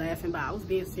classmates, they were laughing, but I was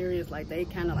being serious. Like, they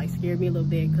kind of like scared me a little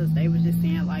bit because they was just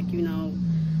saying, like, you know,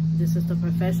 this is the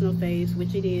professional phase,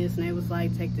 which it is, and they was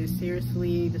like, take this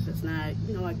seriously, this is not,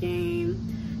 you know, a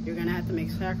game. You're gonna have to make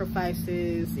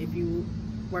sacrifices. If you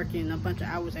working a bunch of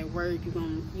hours at work,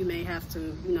 you may have to,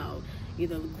 you know,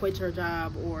 either quit your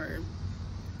job or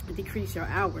decrease your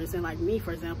hours. And like me,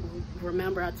 for example,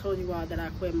 remember I told you all that I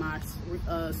quit my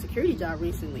security job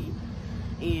recently,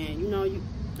 and you know,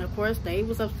 of course they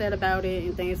was upset about it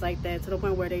and things like that, to the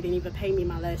point where they didn't even pay me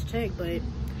my last check, but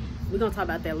we're gonna talk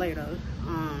about that later.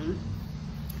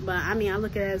 But I mean, I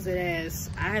look at it as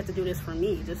I have to do this for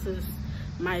me. This is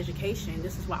my education.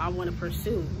 This is what I want to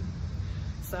pursue.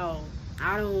 So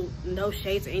I don't know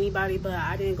shade to anybody, but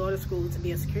I didn't go to school to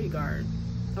be a security guard.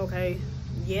 Okay,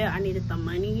 yeah, I needed the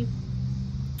money,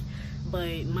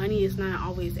 but money is not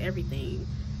always everything.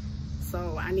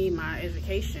 So I need my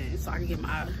education so I can get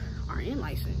my RN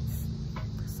license.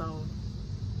 So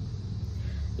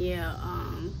yeah,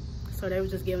 so they were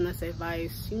just giving us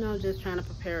advice, you know, just trying to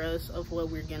prepare us of what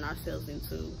we're getting ourselves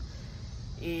into.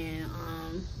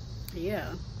 And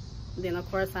yeah, then of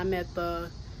course I met the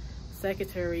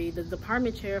secretary. The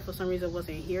department chair for some reason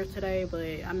wasn't here today,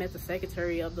 but I met the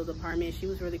secretary of the department. She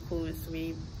was really cool and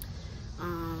sweet.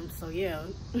 So yeah.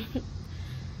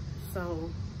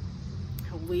 So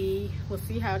we will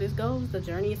see how this goes. The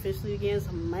journey officially begins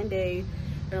on Monday,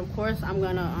 and of course I'm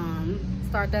gonna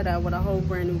start that out with a whole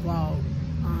brand new vlog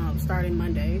starting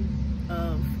Monday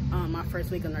of my first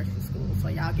week of nursing school, so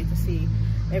y'all get to see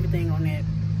everything on that.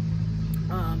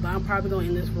 But I'm probably gonna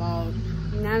end this vlog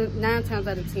nine times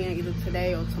out of 10 either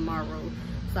today or tomorrow,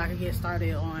 so I can get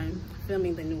started on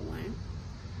filming the new one.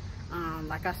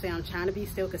 Like I said, I'm trying to be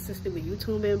still consistent with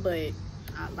YouTubing, but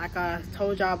like I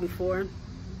told y'all before,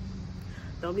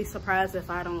 don't be surprised if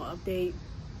I don't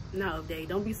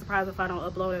don't be surprised if I don't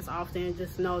upload as often.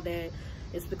 Just know that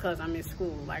it's because I'm in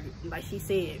school. Like she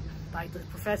said, like the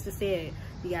professor said,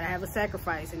 you gotta have a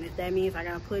sacrifice, and if that means I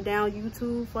gotta put down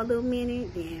YouTube for a little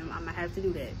minute, then I'm gonna have to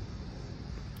do that.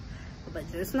 But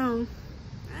just know,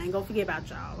 I ain't gonna forget about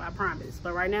y'all, I promise.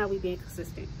 But right now, we being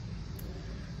consistent.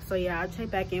 So yeah, I'll check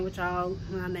back in with y'all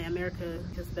when I'm at America,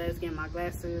 just best getting my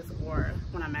glasses, or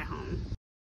when I'm at home.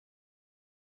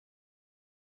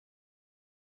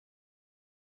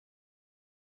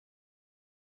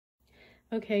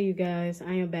 Okay, you guys,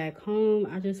 I am back home.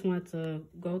 I just want to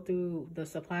go through the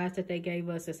supplies that they gave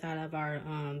us inside of our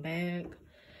bag.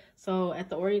 So at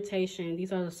the orientation,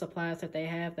 these are the supplies that they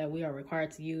have that we are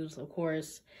required to use, of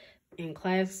course, in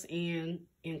class and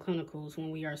in clinicals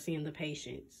when we are seeing the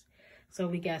patients. So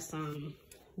we got some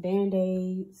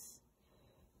Band-Aids,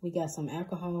 we got some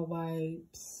alcohol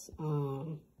wipes,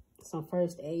 some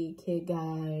first aid kit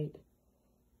guide,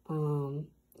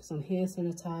 some hand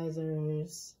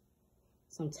sanitizers,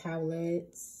 some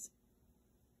towelettes,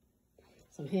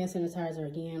 some hand sanitizer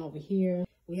again over here.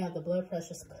 We have the blood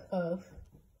pressure cuff,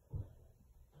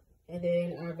 and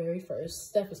then our very first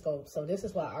stethoscope. So this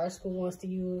is what our school wants to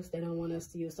use. They don't want us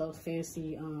to use those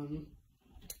fancy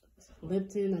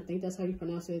Lipton, I think that's how you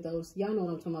pronounce it. Those, y'all know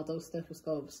what I'm talking about, those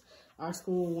stethoscopes. Our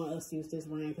school want us to use this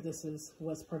brand because this is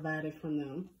what's provided from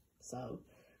them. So,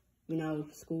 you know,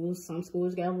 some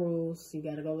schools got rules. You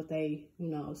got to go what they, you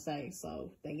know, say.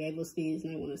 So they gave us these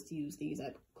and they want us to use these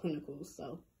at clinicals.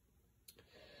 So,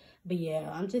 but yeah,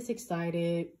 I'm just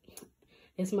excited.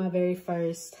 It's my very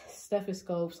first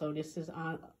stethoscope. So this is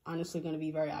honestly going to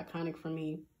be very iconic for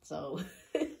me. So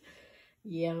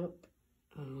Yep.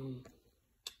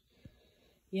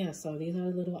 Yeah, so these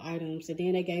are the little items. And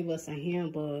then they gave us a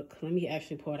handbook. Let me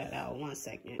actually pour that out 1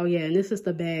 second. Oh yeah, and this is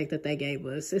the bag that they gave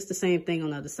us. It's the same thing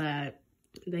on the other side.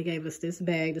 They gave us this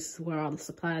bag. This is where all the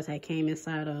supplies had came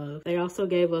inside of. They also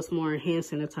gave us more hand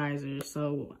sanitizers.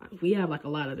 So we have like a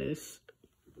lot of this.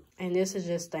 And this is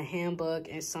just the handbook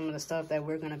and some of the stuff that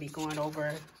we're going to be going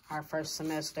over our first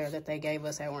semester that they gave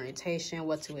us at orientation,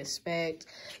 what to expect,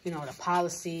 you know, the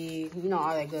policy, you know,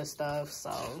 all that good stuff.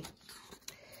 So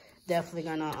definitely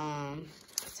gonna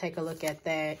take a look at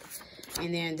that.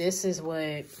 And then this is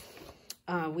what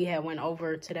we had went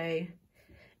over today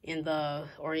in the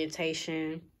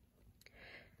orientation.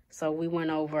 So we went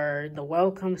over the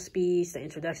welcome speech, the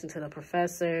introduction to the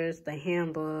professors, the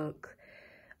handbook.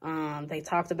 They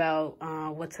talked about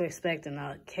what to expect in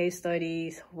the case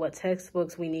studies, what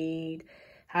textbooks we need,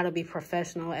 how to be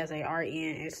professional as a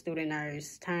RN and student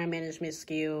nurse, time management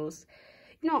skills,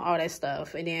 you know, all that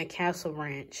stuff. And then Castle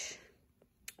Branch,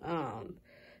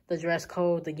 the dress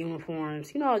code, the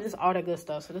uniforms, you know, just all that good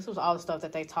stuff. So this was all the stuff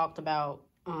that they talked about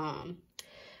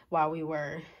while we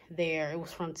were there. It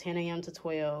was from 10 a.m. to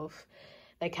 12.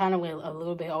 They kind of went a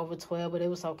little bit over 12, but it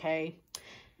was okay.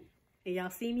 And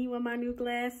y'all see me with my new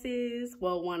glasses?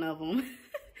 Well, one of them.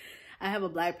 I have a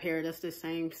black pair that's the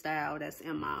same style that's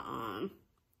in my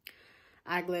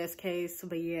eyeglass case.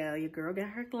 But yeah, your girl got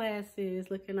her glasses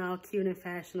looking all cute and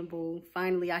fashionable.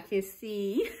 Finally, I can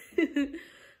see.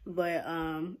 But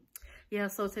yeah,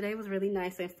 so today was really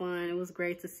nice and fun. It was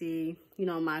great to see, you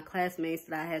know, my classmates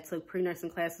that I had took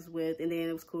pre-nursing classes with. And then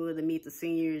it was cool to meet the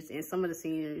seniors. And some of the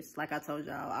seniors, like I told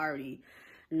y'all, I already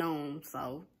know them.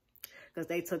 So, because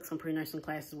they took some pre-nursing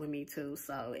classes with me too.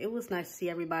 So it was nice to see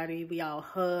everybody. We all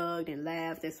hugged and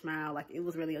laughed and smiled. Like, it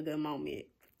was really a good moment.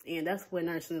 And that's what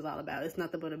nursing is all about. It's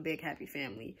nothing but a big happy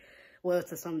family. Well,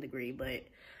 to some degree, but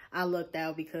I lucked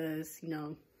out because, you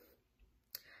know,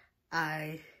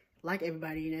 I like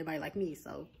everybody and everybody like me,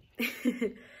 so.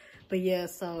 But yeah,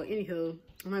 so anywho,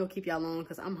 I'm not gonna keep y'all long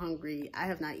because I'm hungry. I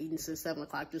have not eaten since 7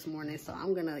 o'clock this morning, so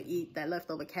I'm gonna eat that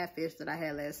leftover catfish that I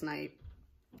had last night.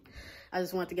 I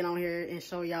just wanted to get on here and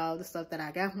show y'all the stuff that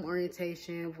I got from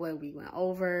orientation, what we went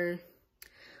over.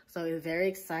 So it's very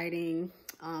exciting.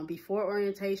 Before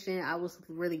orientation, I was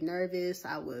really nervous.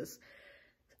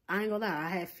 I ain't gonna lie, I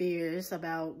had fears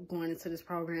about going into this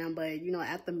program, but, you know,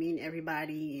 after meeting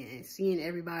everybody and seeing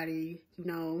everybody, you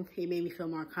know, it made me feel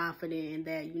more confident in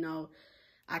that, you know,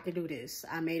 I could do this.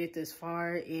 I made it this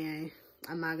far, and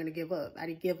I'm not gonna give up. I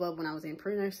didn't give up when I was in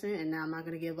pre-nursing, and now I'm not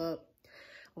gonna give up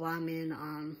while I'm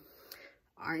in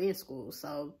RN school.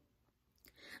 So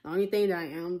the only thing that I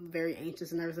am very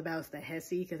anxious and nervous about is the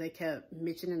HESI, because they kept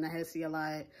mentioning the HESI a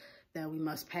lot, that we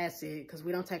must pass it, because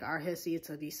we don't take our HESI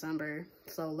until December.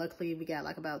 So luckily we got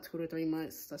like about 2 to 3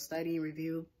 months to study and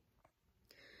review.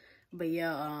 But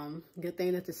yeah, good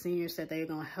thing that the seniors said they're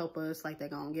gonna help us, like they're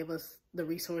gonna give us the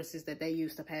resources that they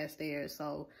use to pass theirs.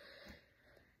 So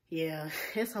yeah,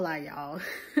 it's a lot, y'all.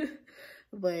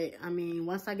 But I mean,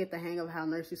 once I get the hang of how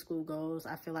nursing school goes,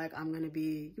 I feel like I'm gonna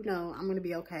be, you know, I'm gonna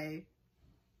be okay.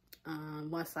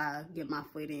 Once I get my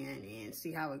foot in and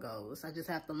see how it goes. I just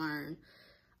have to learn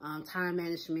time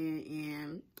management,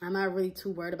 and I'm not really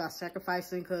too worried about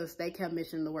sacrificing, because they kept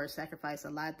mentioning the word sacrifice a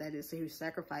lot. That is a huge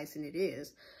sacrifice, and it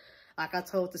is. Like I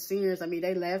told the seniors, I mean,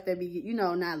 they laughed at me, you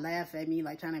know, not laugh at me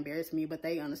like trying to embarrass me, but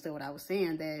they understood what I was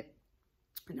saying, that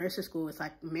nursing school is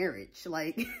like marriage.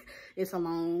 Like, it's a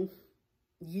long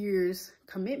years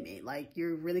commitment. Like,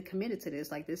 you're really committed to this.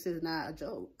 Like, this is not a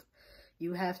joke.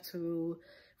 You have to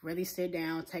really sit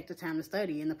down, take the time to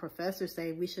study. And the professors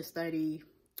say we should study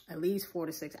at least 4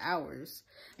 to 6 hours.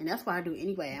 And that's what I do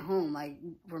anyway at home. Like,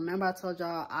 remember I told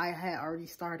y'all I had already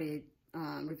started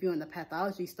reviewing the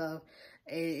pathology stuff.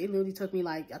 And it literally took me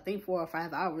like, I think 4 or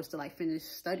 5 hours to like finish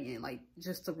studying, like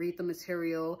just to read the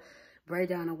material, break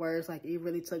down the words. Like, it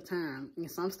really took time. And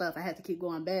some stuff I had to keep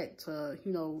going back to,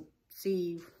 you know,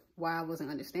 see why I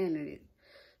wasn't understanding it.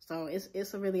 So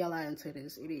it's really a lot into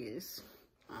this. It is.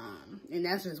 And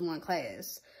that's just one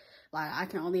class. Like, I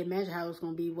can only imagine how it's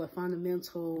going to be with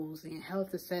fundamentals and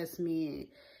health assessment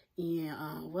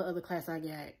and what other class I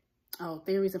got. Oh,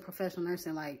 theories of professional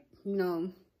nursing. Like, you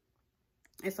know,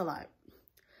 it's a lot.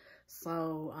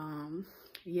 So,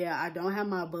 yeah, I don't have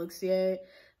my books yet,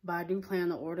 but I do plan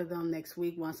to order them next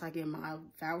week once I get my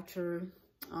voucher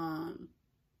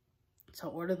to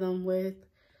order them with.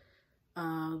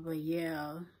 But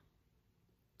yeah,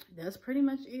 that's pretty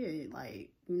much it.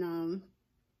 Like, you know,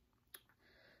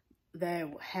 that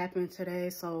happened today.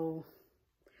 So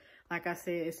like I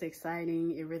said, it's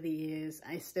exciting. It really is.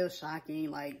 It's still shocking.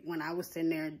 Like, when I was sitting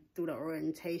there through the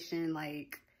orientation,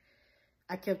 like,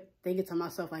 I kept thinking to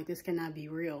myself, like, this cannot be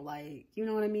real. Like, you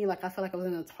know what I mean? Like, I feel like I was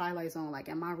in a twilight zone. Like,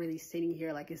 am I really sitting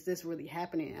here? Like, is this really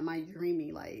happening? Am I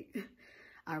dreaming? Like,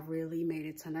 I really made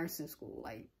it to nursing school.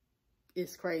 Like,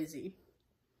 it's crazy.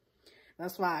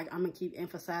 That's why I'm gonna keep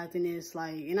emphasizing this.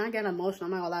 Like, and I get emotional.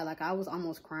 I'm not gonna lie. Like, I was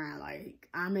almost crying. Like,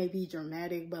 I may be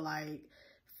dramatic, but like,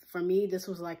 for me, this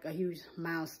was like a huge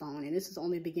milestone, and this is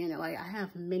only the beginning. Like, I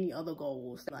have many other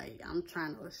goals. Like, I'm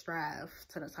trying to strive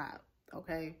to the top,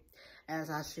 okay, as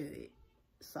I should.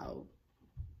 So,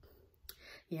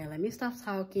 yeah, let me stop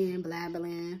talking,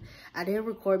 blabbling. I did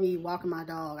record me walking my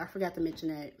dog. I forgot to mention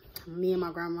that. Me and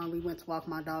my grandma, we went to walk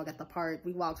my dog at the park.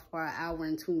 We walked for an hour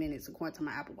and 2 minutes according to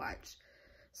my Apple Watch.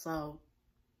 So,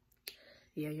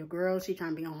 yeah, your girl, she trying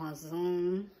to be on her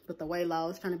Zoom with the weight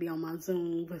loss, trying to be on my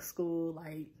Zoom with school.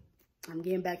 Like, I'm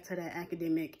getting back to that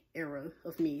academic era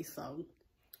of me. So,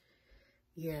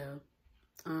 yeah.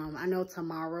 I know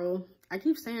tomorrow, I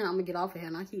keep saying I'm gonna get off of here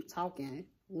and I keep talking.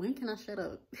 When can I shut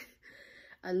up?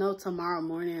 I know tomorrow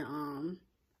morning,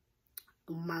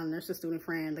 my nursing student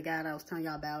friend, the guy that I was telling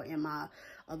y'all about, and my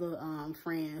other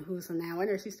friend who's now a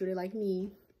nursing student like me,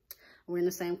 we're in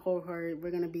the same cohort.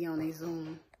 We're gonna be on a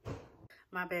Zoom.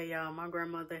 My bad, y'all. My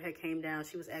grandmother had came down.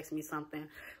 She was asking me something.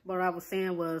 But what I was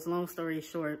saying was, long story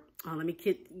short, let me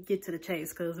get to the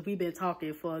chase because we've been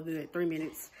talking for a good 3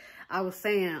 minutes. I was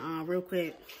saying real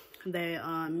quick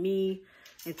that me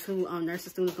and two nursing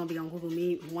students going to be on Google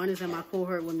Meet. One is in my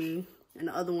cohort with me, and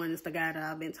the other one is the guy that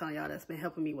I've been telling y'all that's been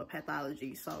helping me with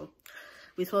pathology. So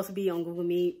we're supposed to be on Google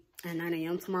Meet at 9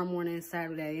 a.m. tomorrow morning,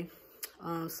 Saturday,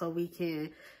 so we can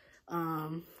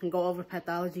go over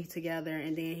pathology together,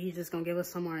 and then he's just gonna give us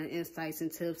some more insights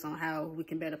and tips on how we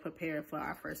can better prepare for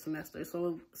our first semester,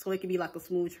 so it can be like a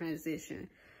smooth transition.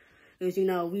 Because, you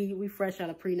know, we fresh out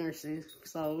of pre-nursing,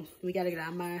 so we got to get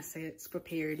our mindsets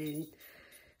prepared and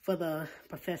for the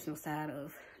professional side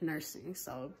of nursing.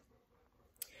 So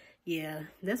yeah,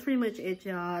 that's pretty much it,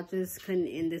 y'all. Just couldn't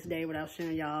end this day without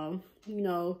showing y'all, you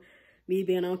know, me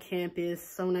being on campus.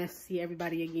 So nice to see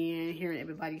everybody again, hearing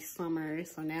everybody's summer.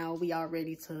 So now we all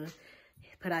ready to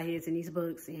put our heads in these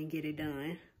books and get it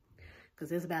done.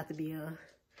 Because it's about to be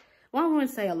well, I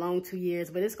wouldn't say a long 2 years,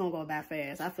 but it's going to go by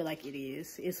fast. I feel like it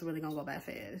is. It's really going to go by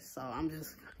fast. So I'm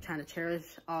just trying to cherish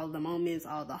all the moments,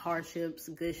 all the hardships,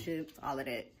 good ships, all of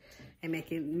that, and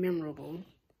make it memorable.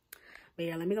 But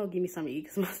yeah, let me go give me something to eat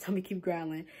because my stomach keep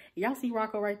growling. Y'all see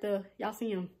Rocco right there? Y'all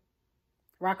see him?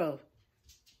 Rocco.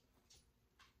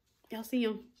 Y'all see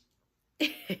him?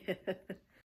 Good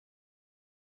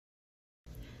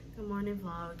morning,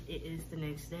 vlog. It is the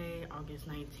next day, August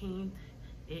 19th.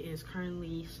 It is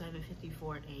currently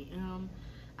 7:54 a.m.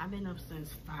 I've been up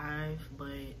since 5,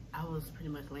 but I was pretty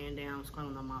much laying down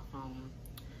scrolling on my phone.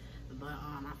 But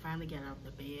I finally got out of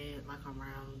the bed like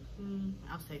around,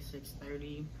 I'll say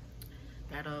 6:30.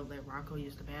 Got up, let Rocco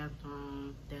use the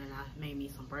bathroom. Then I made me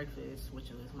some breakfast,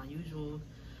 which was my usual.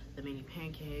 The mini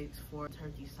pancakes, 4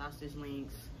 turkey sausage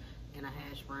links, and a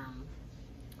hash brown.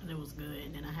 And it was good.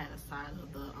 And then I had a side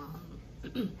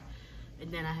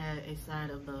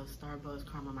of the Starbucks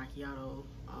caramel macchiato,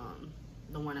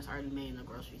 the one that's already made in the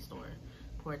grocery store.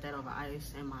 Poured that over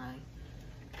ice in my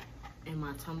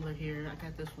tumbler here. I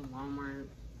got this from Walmart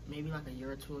maybe like a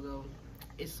year or 2 ago.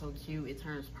 It's so cute. It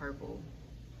turns purple.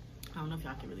 I don't know if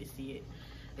y'all can really see it.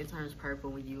 It turns purple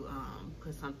when you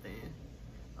put something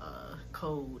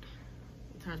cold.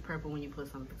 It turns purple when you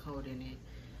put something cold in it,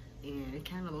 and it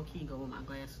kind of low-key go with my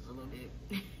glasses a little bit.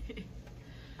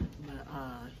 But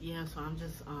yeah, so I'm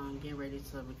just getting ready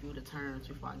to review the terms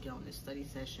before I get on this study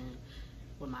session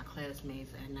with my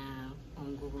classmates at 9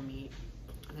 on Google Meet.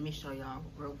 Let me show y'all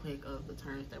real quick of the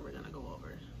terms that we're gonna go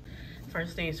over.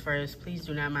 First things first, please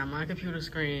do not mind my computer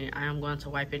screen. I am going to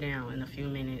wipe it down in a few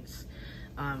minutes.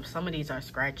 Some of these are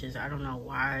scratches. I don't know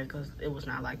why, because it was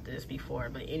not like this before.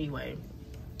 But anyway,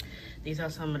 these are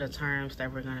some of the terms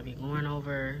that we're going to be going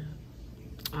over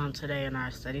today in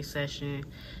our study session.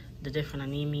 The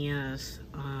different anemias,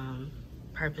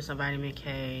 purpose of vitamin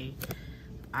K,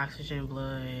 oxygen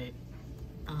blood,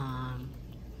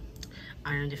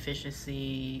 iron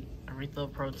deficiency,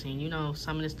 erythropoietin. You know,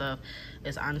 some of this stuff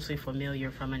is honestly familiar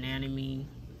from anatomy.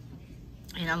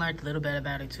 And I learned a little bit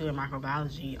about it too in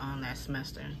microbiology last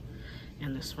semester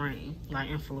in the spring. Like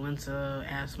influenza,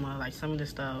 asthma, like some of this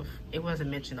stuff, it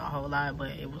wasn't mentioned a whole lot,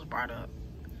 but it was brought up.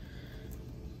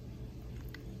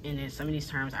 And then some of these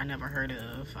terms I never heard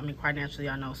of. I mean, quite naturally,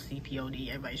 I know CPOD,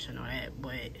 everybody should know that,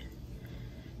 but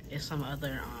it's some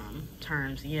other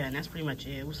terms. Yeah, and that's pretty much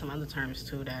it. With some other terms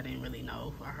too that I didn't really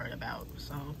know or heard about.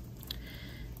 So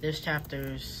this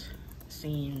chapter's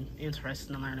seemed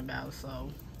interesting to learn about. So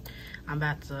I'm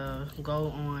about to go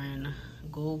on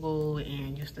Google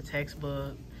and use the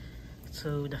textbook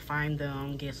to define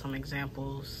them, get some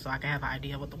examples, so I can have an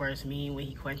idea what the words mean when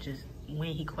he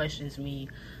questions me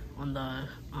on the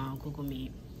Google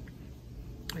Meet,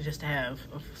 just to have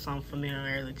some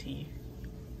familiarity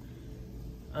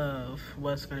of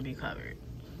what's going to be covered.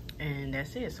 And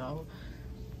that's it. So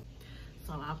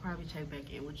I'll probably check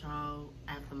back in with y'all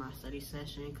after my study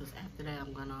session, because after that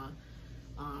I'm gonna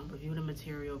review the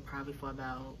material probably for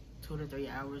about 2 to 3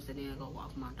 hours, and then go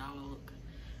walk my dog.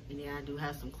 And then I do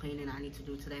have some cleaning I need to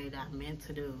do today that I meant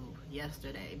to do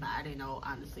yesterday, but I didn't know,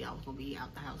 honestly, I was gonna be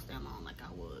out the house that long like I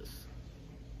was.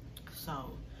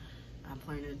 So I'm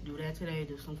planning to do that today,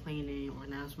 do some cleaning,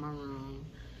 organize my room.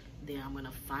 Then I'm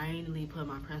gonna finally put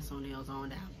my press-on nails on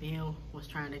that Bill was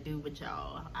trying to do with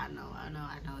y'all. I know.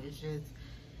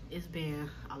 It's been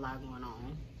a lot going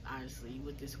on, honestly,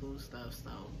 with this school stuff. So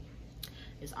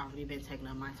it's already been taking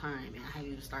up my time, and I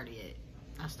haven't even started yet.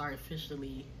 I start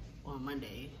officially on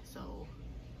Monday. So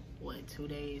what, 2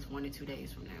 days, 1 to 2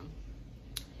 days from now.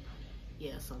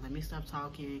 Yeah, so let me stop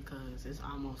talking, because it's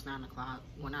almost 9 o'clock.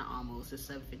 Well, not almost, it's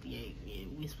 7:58,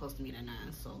 and we're supposed to meet at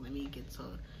 9. So let me get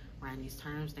to writing these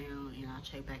terms down, and I'll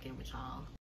check back in with y'all.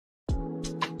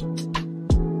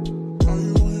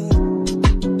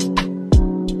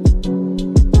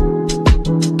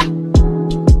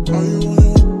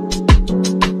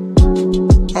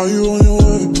 Are you on your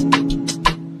way?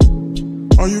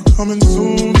 Are you coming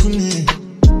soon to me?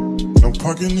 No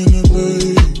parking in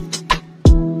LA,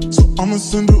 so I'ma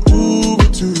send an Uber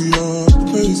to your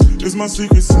place. Is my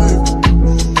secret safe?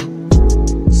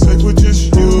 Safe with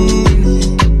just you and me.